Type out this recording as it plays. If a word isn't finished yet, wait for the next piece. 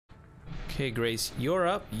Okay, Grace, you're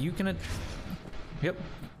up. You can... Yep.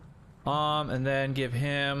 And then give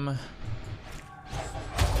him...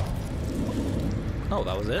 Oh,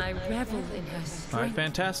 that was it? I revel in her strength. Alright,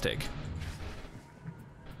 fantastic.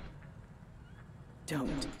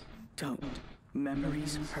 Don't.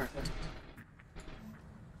 Memories hurt.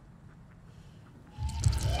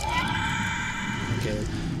 Okay,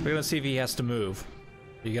 we're gonna see if he has to move.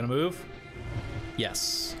 Are you gonna move?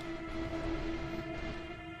 Yes.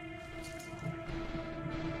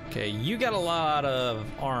 Okay, you got a lot of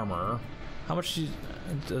armor. How much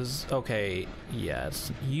does... Okay,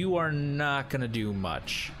 yes. You are not gonna do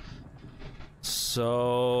much.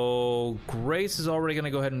 So Grace is already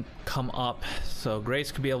gonna go ahead and come up. So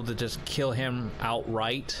Grace could be able to just kill him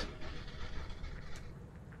outright.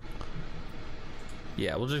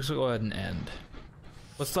 Yeah, we'll just go ahead and end.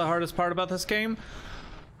 What's the hardest part about this game?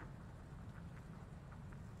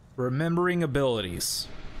 Remembering abilities.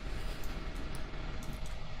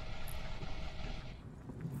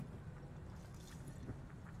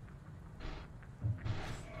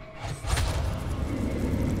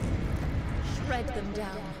 Shred them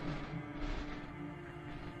down.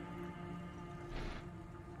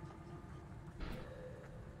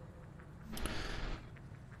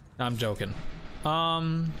 I'm joking.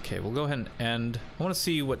 Okay, we'll go ahead and end. I want to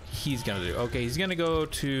see what he's gonna do. Okay, he's gonna go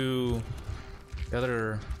to the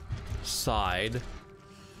other side, or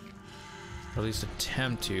at least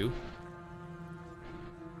attempt to.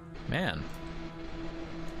 Man,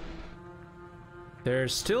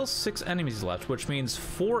 there's still 6 enemies left, which means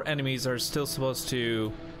 4 enemies are still supposed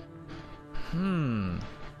to. All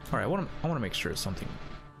right, I want to make sure it's something.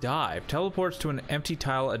 Dive teleports to an empty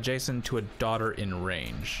tile adjacent to a daughter in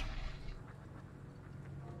range.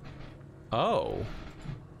 Oh.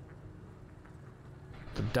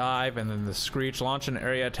 The dive and then the screech. Launch an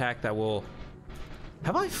area attack that will...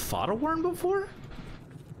 Have I fought a worm before?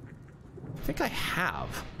 I think I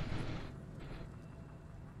have.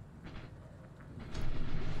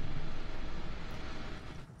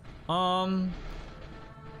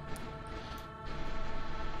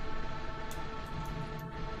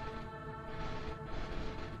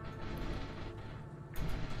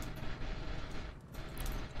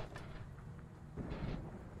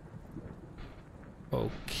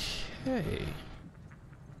 Okay.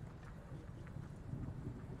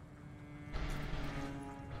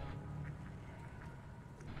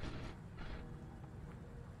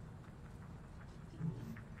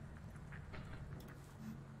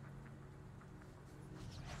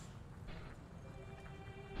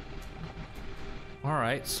 All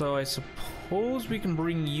right, so I suppose we can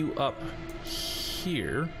bring you up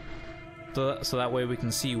here, so that way we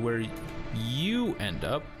can see where you end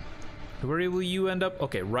up. Where will you end up?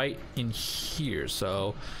 Okay, right in here.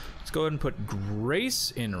 So let's go ahead and put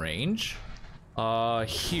Grace in range.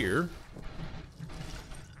 Here.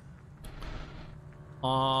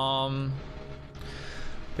 But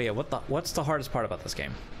yeah, what's the hardest part about this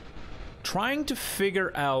game? Trying to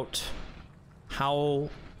figure out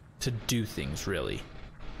how to do things, really.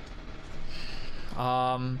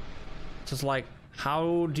 Just like,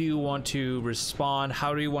 how do you want to respond?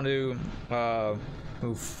 How do you want to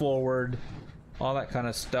move forward? All that kind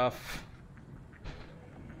of stuff.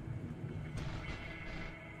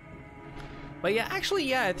 But yeah, actually,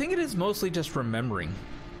 yeah, I think it is mostly just remembering.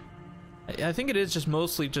 I think it is just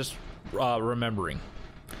mostly just remembering.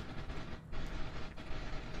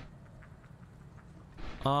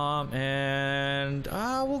 And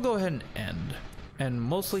we'll go ahead and end. And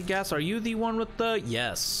mostly gas, are you the one with the...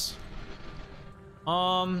 Yes.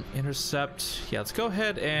 Intercept. Yeah, let's go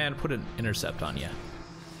ahead and put an intercept on you.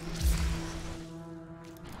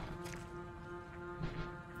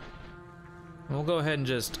 And we'll go ahead and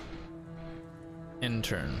just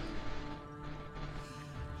intern.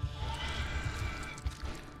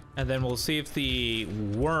 And then we'll see if the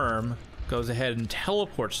worm goes ahead and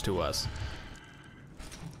teleports to us.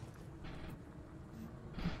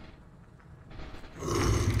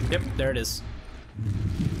 Yep, there it is.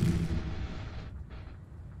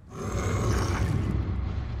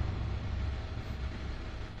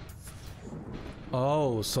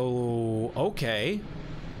 Oh, so okay.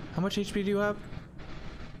 How much HP do you have?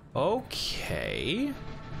 Okay.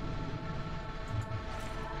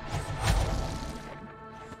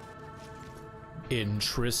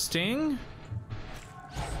 Interesting.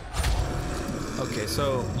 Okay,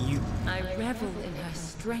 so you... I revel in her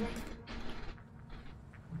strength.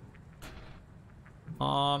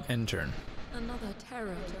 Intern. Another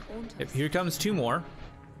terror to haunt us. Yep, here comes 2 more.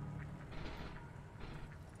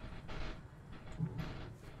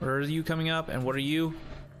 Where are you coming up, and what are you?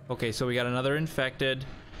 Okay, so we got another infected,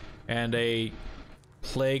 and a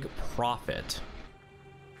plague prophet.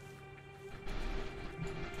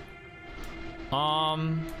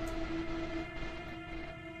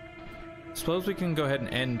 Suppose we can go ahead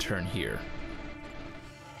and end turn here.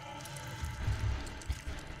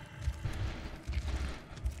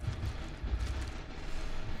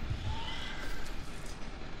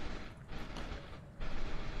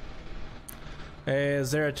 Is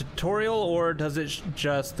there a tutorial, or does it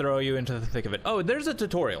just throw you into the thick of it? Oh, there's a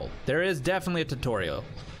tutorial. There is definitely a tutorial.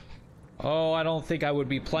 Oh, I don't think I would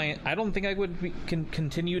be playing. I don't think I would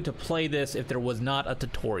continue to play this if there was not a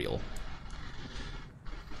tutorial.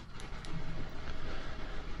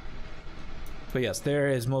 But yes, there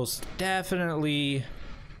is most definitely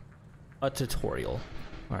a tutorial.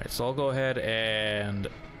 All right, so I'll go ahead and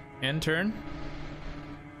end turn.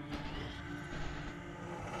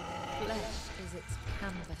 Flesh is its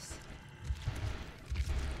canvas.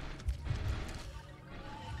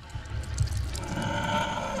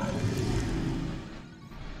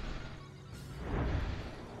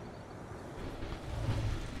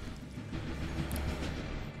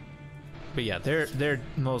 But yeah, there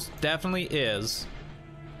most definitely is.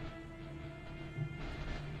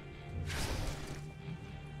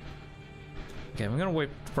 Okay, I'm gonna wait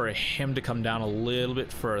for him to come down a little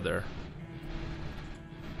bit further.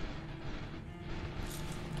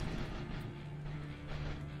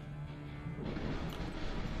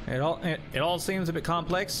 It all seems a bit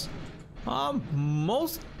complex.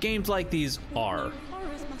 Most games like these are.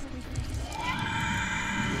 Horrors must be faced.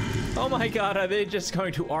 Oh my god, are they just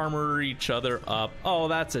going to armor each other up? Oh,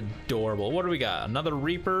 that's adorable. What do we got? Another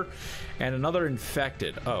Reaper and another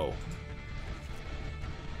Infected. Oh.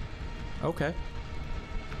 Okay.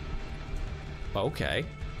 Okay.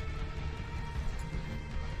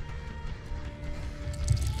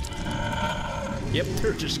 Yep,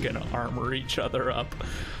 they're just gonna armor each other up.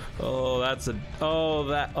 Oh, that's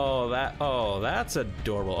that's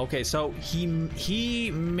adorable. Okay, so he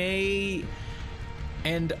may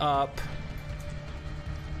end up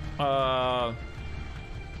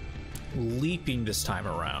leaping this time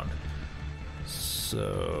around.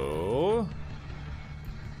 So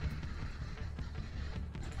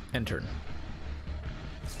end turn.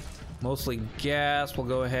 Mostly gas. We'll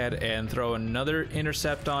go ahead and throw another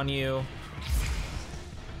intercept on you.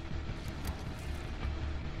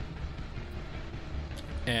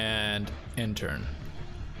 And end turn.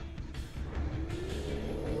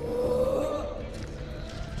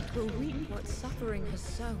 Will reap what suffering has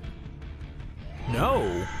sown.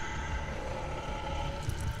 No.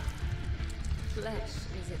 Flesh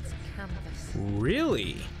is its canvas.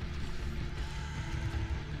 Really?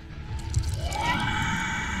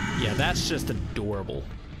 Yeah, that's just adorable.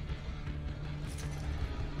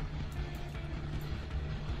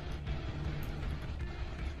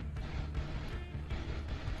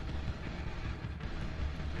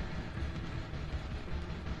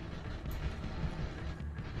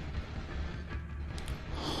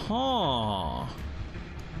 Huh.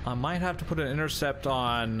 I might have to put an intercept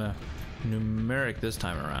on numeric this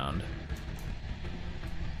time around.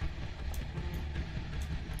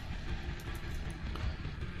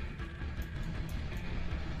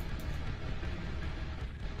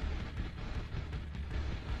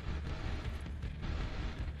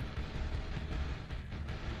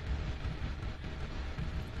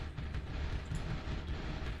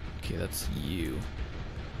 Okay, that's you.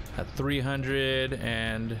 At 300,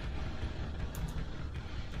 and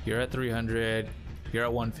you're at 300, you're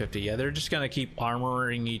at 150. Yeah, they're just gonna keep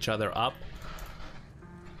armoring each other up.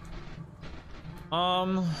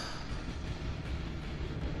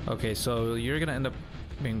 Okay, so you're gonna end up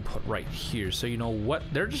being put right here. So you know what?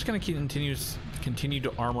 They're just gonna continue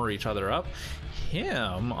to armor each other up.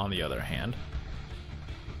 Him, on the other hand,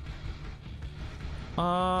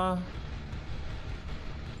 I'll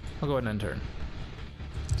go ahead and end turn.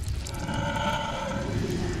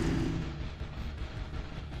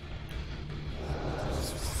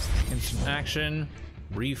 Instant action.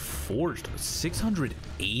 Reforged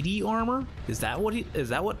 680 armor? Is that what it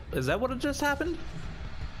just happened?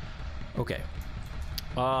 Okay.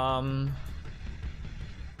 So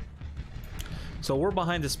we're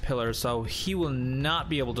behind this pillar, so he will not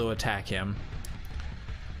be able to attack him.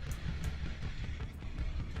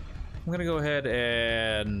 I'm gonna go ahead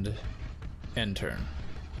and end turn.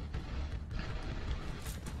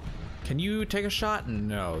 Can you take a shot?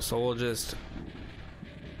 No, so we'll just...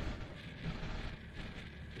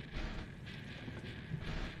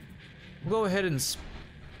 We'll go ahead and...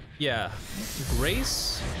 Yeah.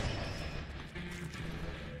 Grace?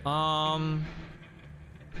 Not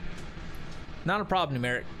a problem,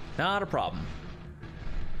 numeric. Not a problem.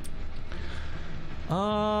 This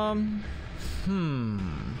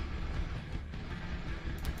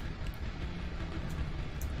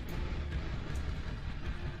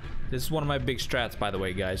is one of my big strats, by the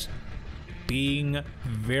way, guys. Being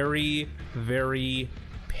very, very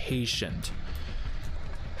patient.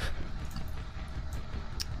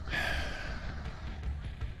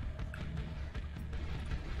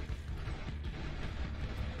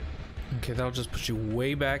 Okay, that'll just put you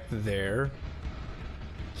way back there.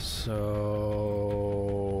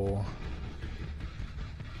 So...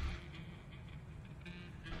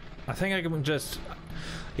 I think I can just...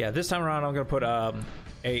 Yeah, this time around I'm gonna put a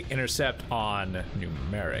intercept on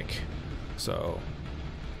numeric. So...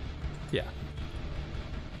 Yeah.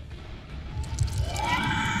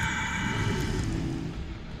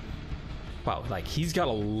 Wow, like he's got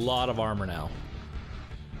a lot of armor now.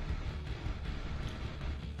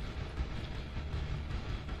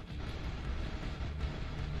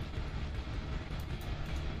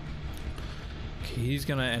 He's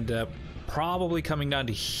gonna end up probably coming down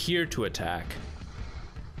to here to attack.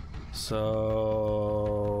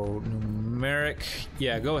 So numeric,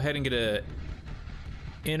 yeah, go ahead and get a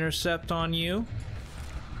intercept on you.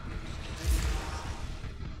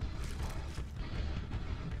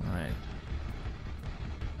 All right.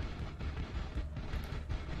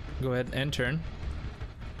 Go ahead and end turn.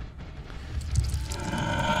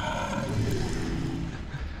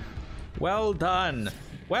 Well done.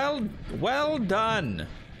 Well done.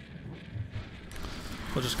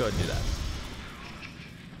 We'll just go ahead and do that.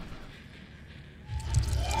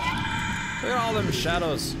 Look at all them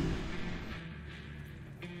shadows.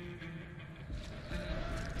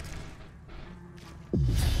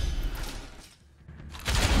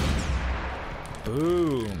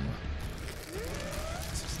 Boom.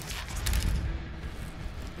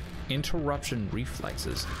 Interruption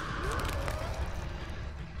reflexes.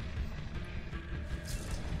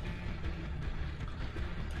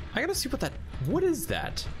 I gotta see what is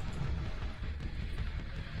that?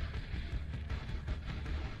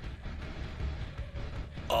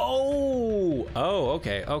 Oh,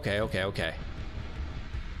 okay. Okay,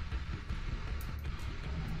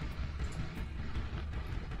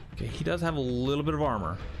 he does have a little bit of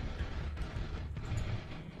armor.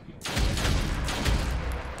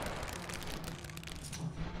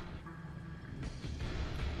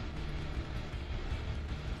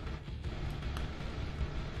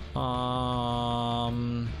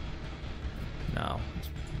 No.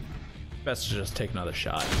 Best to just take another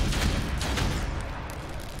shot.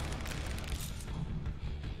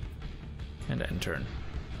 And end turn.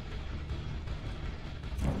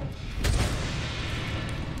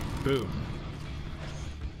 Boom.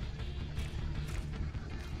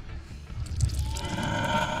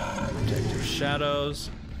 Protective shadows.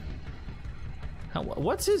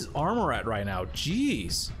 What's his armor at right now?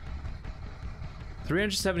 Jeez.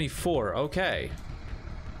 374, okay.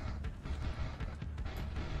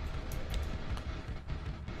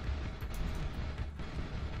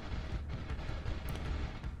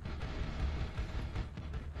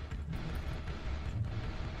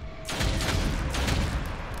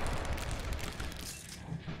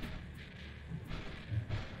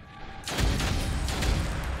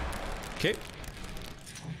 Okay.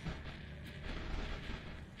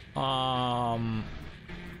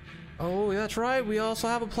 Oh, that's right. We also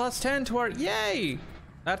have a +10 to our... Yay!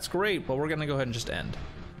 That's great, but we're gonna go ahead and just end.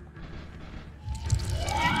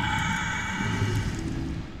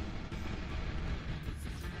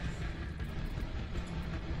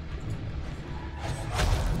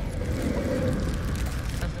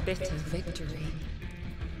 A bitter victory.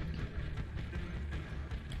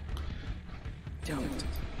 Don't.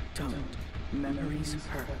 Memories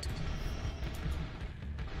hurt.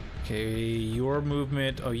 Okay, your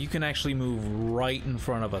movement... Oh, you can actually move right in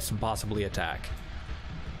front of us and possibly attack.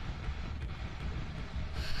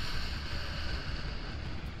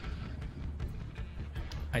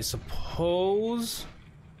 I suppose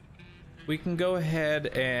we can go ahead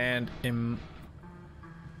and...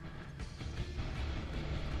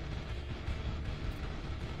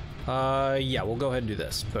 yeah, we'll go ahead and do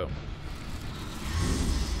this. Boom.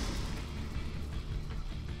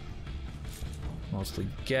 Mostly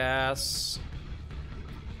gas.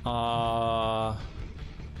 Well,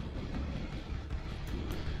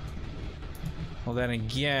 then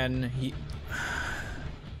again, I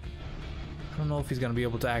don't know if he's gonna be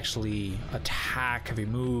able to actually attack if he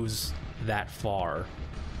moves that far.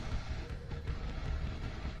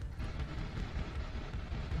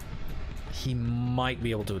 He might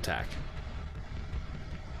be able to attack.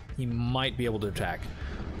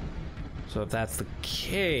 So if that's the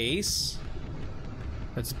case...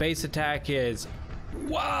 Its base attack is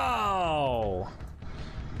Wow!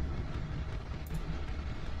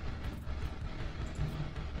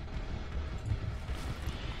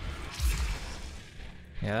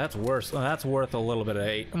 Yeah, that's worse. That's worth a little bit of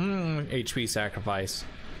HP sacrifice.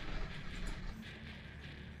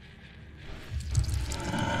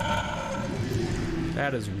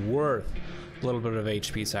 That is worth a little bit of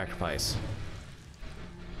HP sacrifice.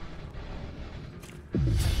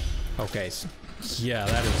 Okay, so, yeah,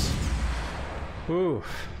 that is... Ooh,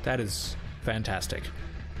 that is fantastic.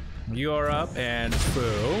 You're up, and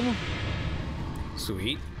boom.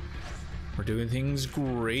 Sweet. We're doing things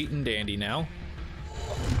great and dandy now.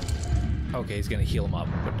 Okay, he's gonna heal him up,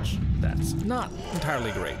 but that's not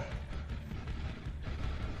entirely great.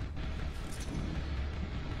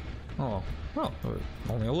 Oh, well,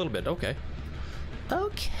 only a little bit, okay.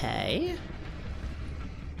 Okay.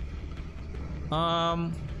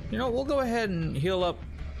 You know, we'll go ahead and heal up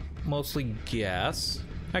mostly gas.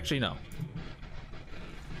 Actually, no.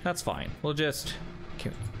 That's fine. We'll just...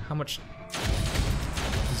 Okay, how much?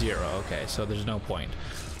 0. Okay, so there's no point.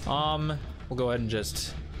 We'll go ahead and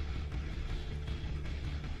just...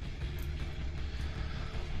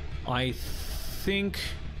 I think...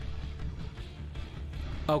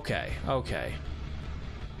 Okay, okay.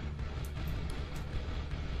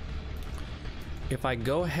 If I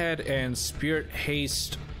go ahead and Spirit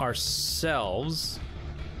Haste ourself...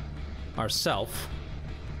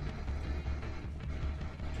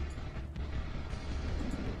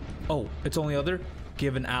 Oh, it's only other?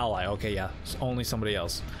 Give an ally. Okay, yeah. It's only somebody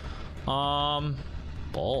else. Balls.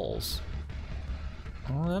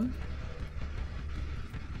 Well then.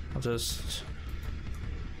 I'll just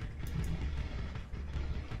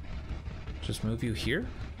move you here.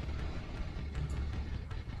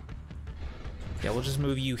 Yeah, we'll just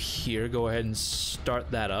move you here. Go ahead and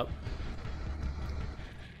start that up.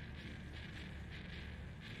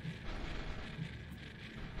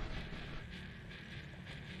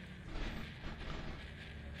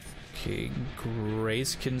 Okay,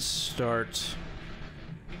 Grace can start.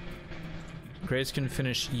 Grace can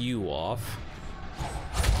finish you off.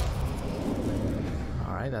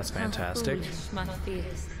 Alright, that's fantastic.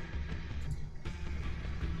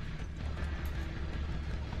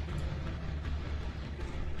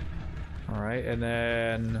 Alright, and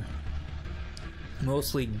then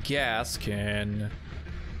mostly gas can...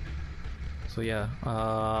 So yeah,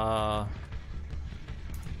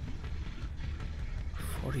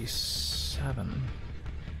 47.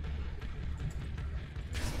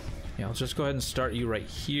 Yeah, I'll just go ahead and start you right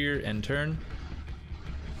here and turn.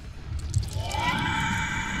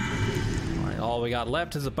 Alright, all we got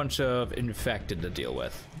left is a bunch of infected to deal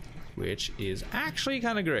with, which is actually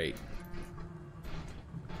kind of great.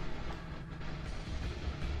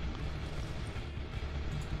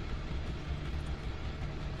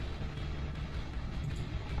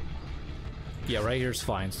 Yeah, right here's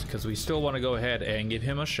fine, because we still want to go ahead and give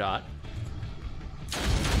him a shot.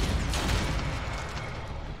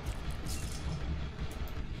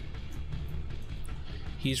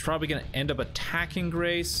 He's probably going to end up attacking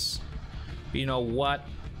Grace. But you know what?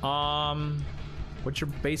 What's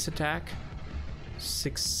your base attack?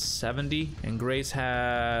 670. And Grace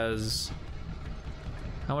has...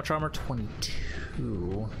 How much armor?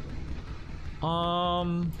 22.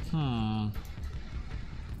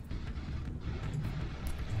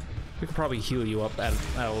 We could probably heal you up at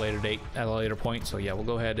a later date, at a later point. So yeah, we'll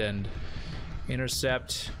go ahead and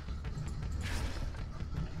intercept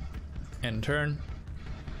and turn.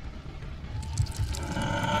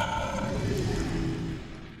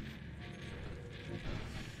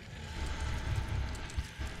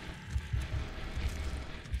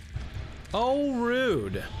 Oh,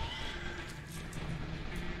 rude.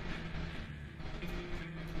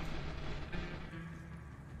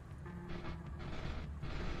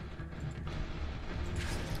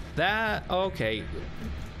 That, okay.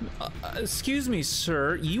 Excuse me,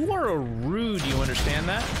 sir. You are a rude, you understand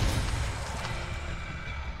that?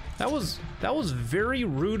 That was very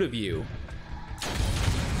rude of you.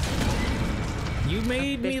 You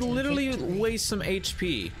made me literally waste some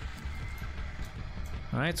HP.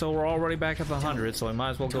 Alright, so we're already back at the 100, so I might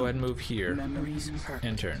as well go ahead and move here.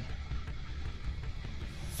 And turn.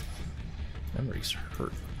 Memories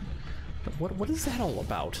hurt. What is that all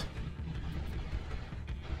about?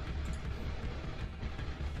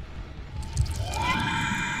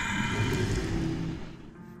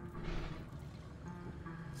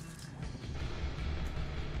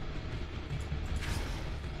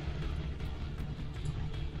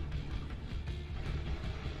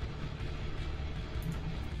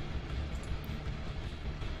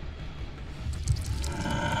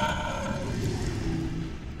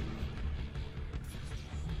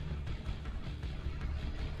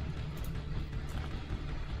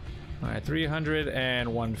 Alright, 300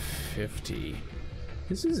 and 150.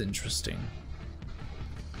 This is interesting.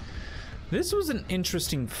 This was an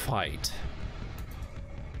interesting fight.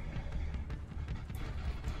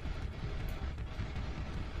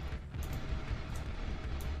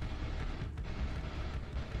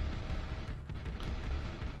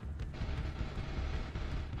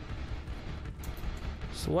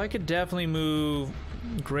 So I could definitely move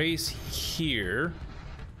Grace here.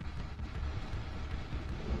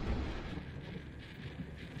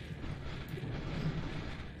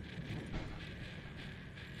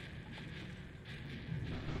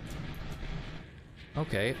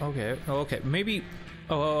 Okay, okay. Maybe.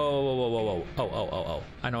 Oh.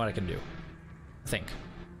 I know what I can do. Think.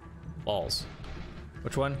 Balls.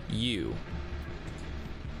 Which one? You.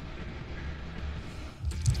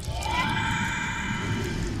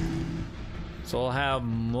 So I'll have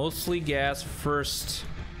mostly gas first.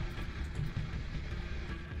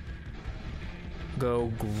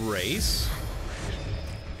 Go Grace.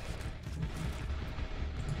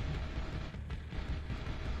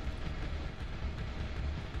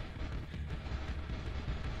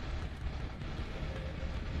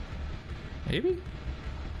 Maybe?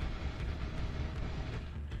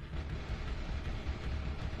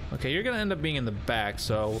 Okay, you're gonna end up being in the back,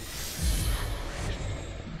 so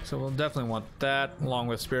we'll definitely want that, along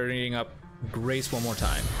with spiriting up Grace one more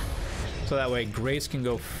time. So that way Grace can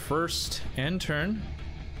go first and turn.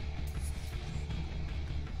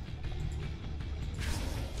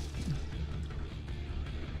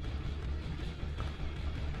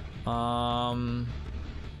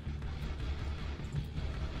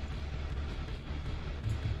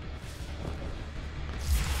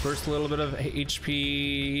 First little bit of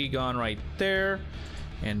HP gone right there.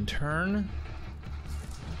 And turn.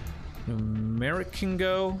 Numeric can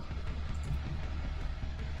go.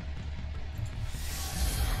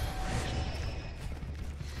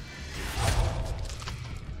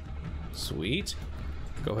 Sweet.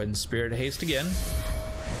 Go ahead and Spirit Haste again.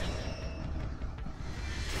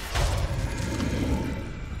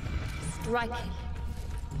 Striking.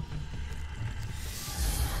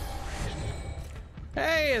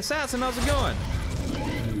 Hey, Assassin, how's it going?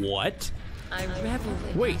 What? I revel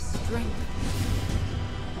in Wait. your strength.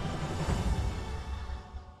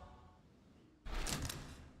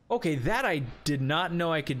 Okay, that I did not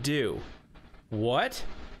know I could do. What?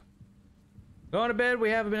 Going to bed, we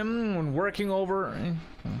haven't been working over.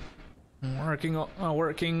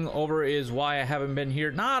 Working over is why I haven't been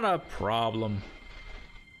here. Not a problem.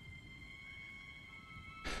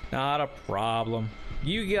 Not a problem.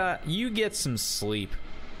 You get some sleep.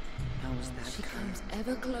 How was that? She comes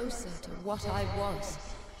ever closer to what I was.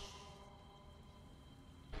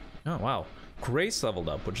 Oh wow, Grace leveled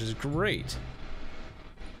up, which is great.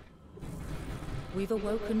 We've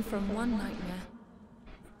awoken from one nightmare,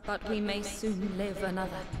 but we may soon live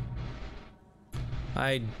another.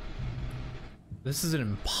 This is an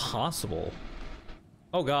impossible.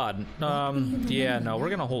 Oh god. Yeah, no, we're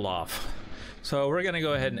gonna hold off. So we're gonna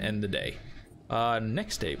go ahead and end the day.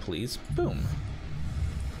 Next day, please. Boom.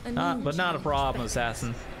 But not a problem,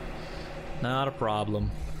 Assassin. Not a problem.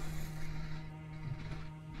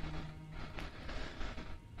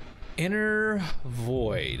 Inner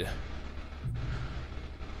Void.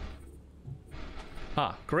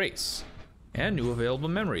 Grace. And new available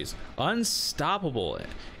memories. Unstoppable.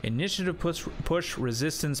 Initiative push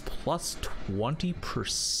resistance plus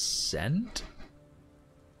 20%?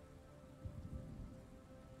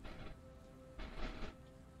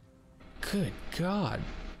 Good God.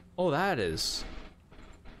 Oh, that is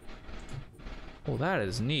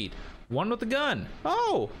neat. One with the gun.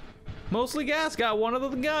 Oh! Mostly Gas got one of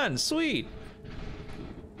the guns. Sweet.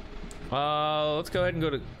 Let's go ahead and go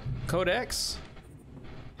to Codex.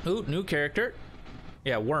 Ooh, new character.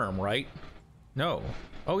 Yeah, Worm, right? No.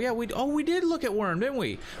 Oh yeah, we did look at Worm, didn't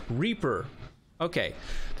we? Reaper. Okay.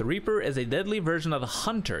 The Reaper is a deadly version of the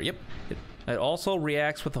Hunter. Yep. It also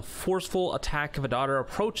reacts with a forceful attack if a daughter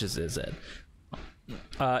approaches it.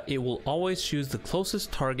 It will always choose the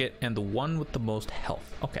closest target and the one with the most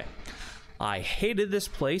health. Okay. I hated this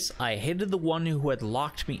place. I hated the one who had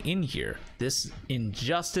locked me in here. This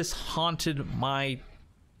injustice haunted my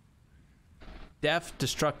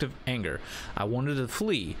destructive anger. I wanted to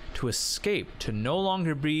flee, to escape, to no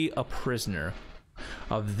longer be a prisoner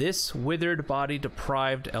of this withered body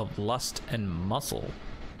deprived of lust and muscle.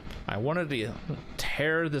 I wanted to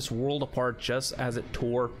tear this world apart just as it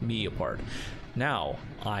tore me apart. Now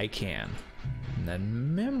I can. And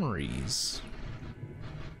then memories.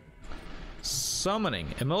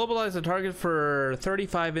 Summoning. Immobilize the target for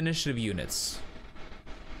 35 initiative units.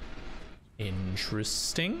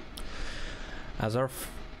 Interesting. As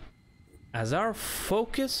our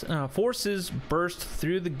forces burst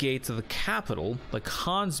through the gates of the capital, the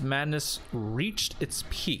Khan's madness reached its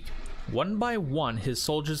peak. One by one, his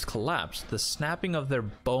soldiers collapsed, the snapping of their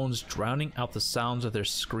bones drowning out the sounds of their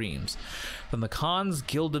screams. From the Khan's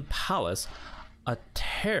gilded palace, a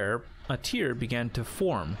tear began to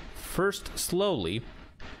form, first slowly,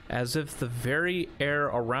 as if the very air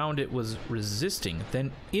around it was resisting,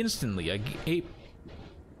 then instantly a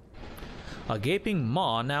gaping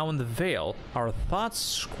maw now in the veil. Our thoughts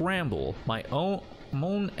scramble, my own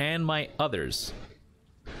and my others.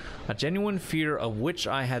 A genuine fear of which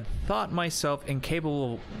I had thought myself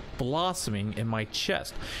incapable of blossoming in my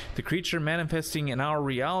chest. The creature manifesting in our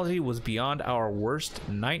reality was beyond our worst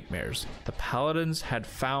nightmares. The paladins had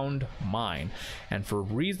found mine, and for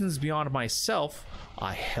reasons beyond myself,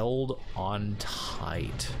 I held on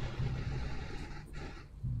tight.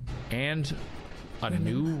 And a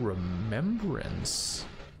new remembrance.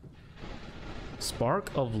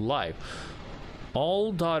 Spark of life.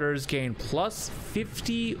 All daughters gain plus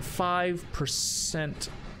 55%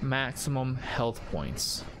 maximum health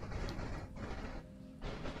points.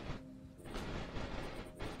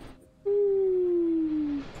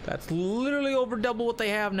 Ooh, that's literally over double what they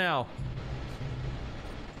have now.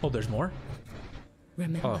 Oh, there's more?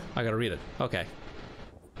 Remember. Oh, I gotta read it. Okay.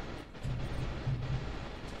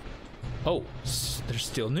 Oh, there's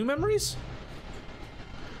still new memories?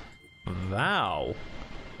 Vow.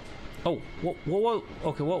 Oh, what?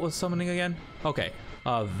 Okay, what was summoning again? Okay,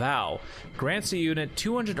 Vow. Grants a unit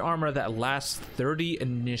 200 armor that lasts 30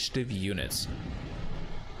 initiative units.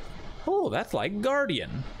 Oh, that's like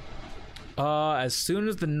Guardian. As soon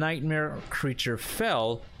as the nightmare creature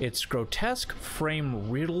fell, its grotesque frame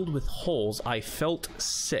riddled with holes, I felt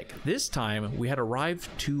sick. This time, we had arrived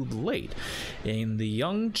too late, and the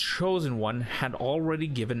young chosen one had already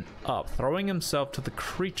given up, throwing himself to the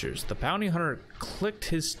creatures. The bounty hunter clicked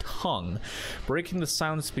his tongue, breaking the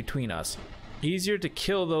silence between us. Easier to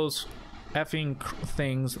kill those effing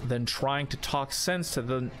things than trying to talk sense to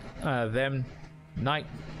them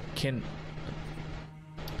nightkin.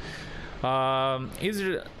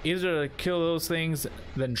 Easier to kill those things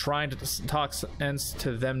than trying to talk sense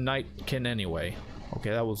to them nightkin anyway.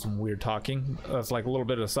 Okay, that was some weird talking. That's like a little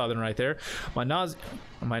bit of southern right there. My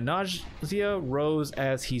nausea rose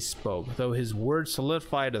as he spoke, though his words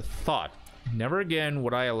solidified a thought. Never again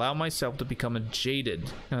would I allow myself to become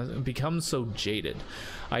so jaded.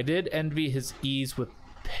 I did envy his ease with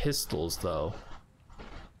pistols, though.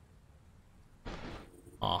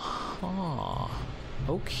 Aha.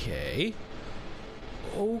 Okay.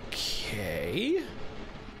 Okay.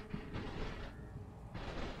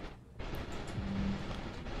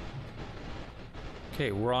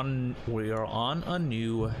 Okay, we are on a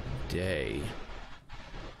new day.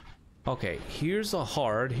 Okay, here's a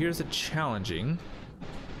hard, here's a challenging.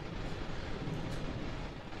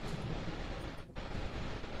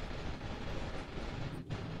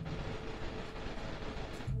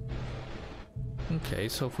 Okay,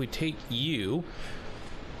 so if we take you,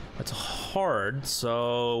 that's hard,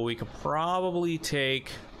 so we could probably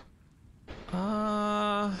take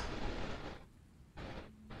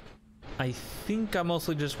I think I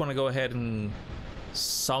mostly just want to go ahead and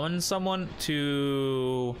summon someone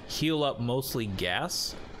to heal up mostly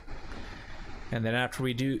gas. And then after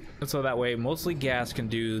we do, so that way mostly gas can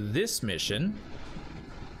do this mission.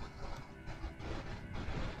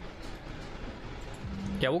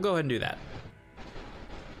 Yeah, we'll go ahead and do that.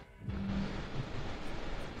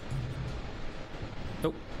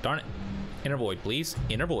 Oh, darn it. Inner void, please.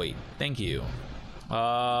 Inner void. Thank you.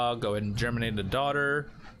 Go ahead and germinate the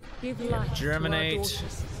daughter. Germinate.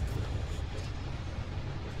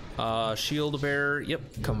 Shield bearer.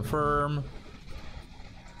 Yep. Confirm.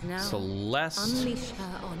 Now, Celeste. unleash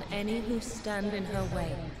her on any who stand in her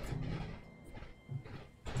way.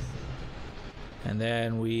 And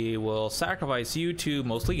then we will sacrifice you to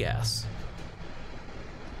mostly gas.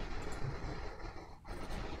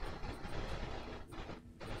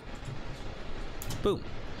 Boom.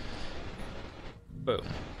 Boom.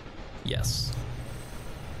 Yes.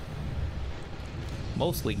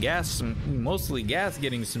 Mostly gas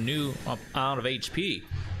getting some new amount of HP.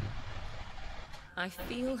 I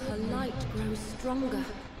feel her light grow stronger.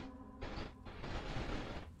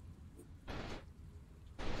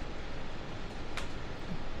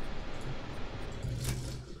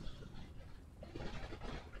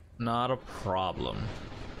 Not a problem.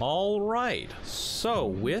 All right. So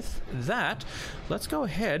with that, let's go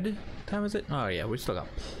ahead. What time is it? Oh yeah, we still got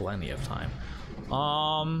plenty of time.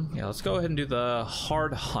 Yeah, let's go ahead and do the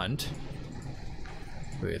hard hunt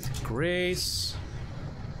with Grace.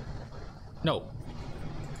 No.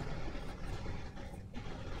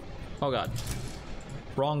 Oh god.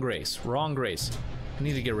 Wrong Grace. Wrong Grace. I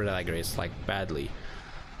need to get rid of that Grace, like, badly.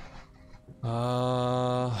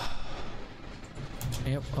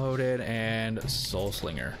 Yep, Odin and Soul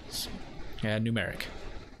Slinger. And Numeric.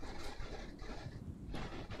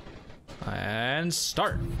 And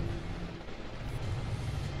start.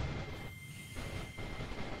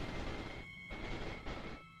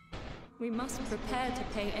 We must prepare to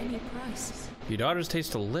pay any price. Your daughters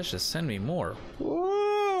taste delicious. Send me more.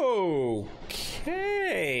 Whoa.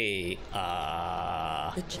 Okay.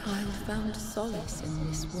 The child found solace in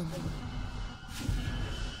this woman.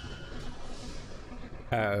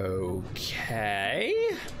 Okay.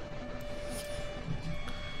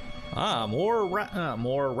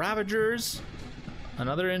 More Ravagers,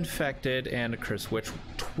 another infected, and a curse witch.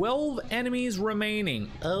 12 enemies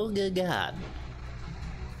remaining. Oh good god.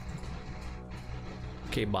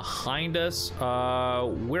 Okay, behind us.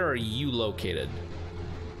 Where are you located?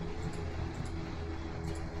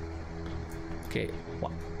 Okay,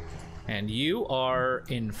 what? And you are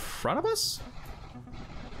in front of us?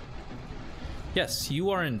 Yes, you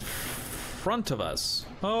are in front of us.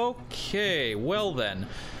 Okay, well then.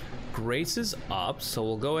 Grace is up, so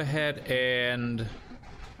we'll go ahead and...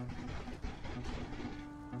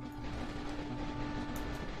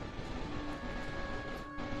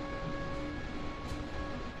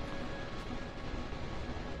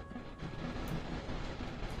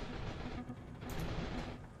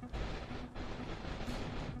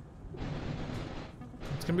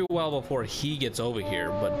 It's gonna be a while before he gets over here,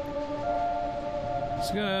 but...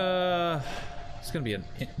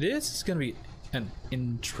 This is gonna be an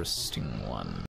interesting one.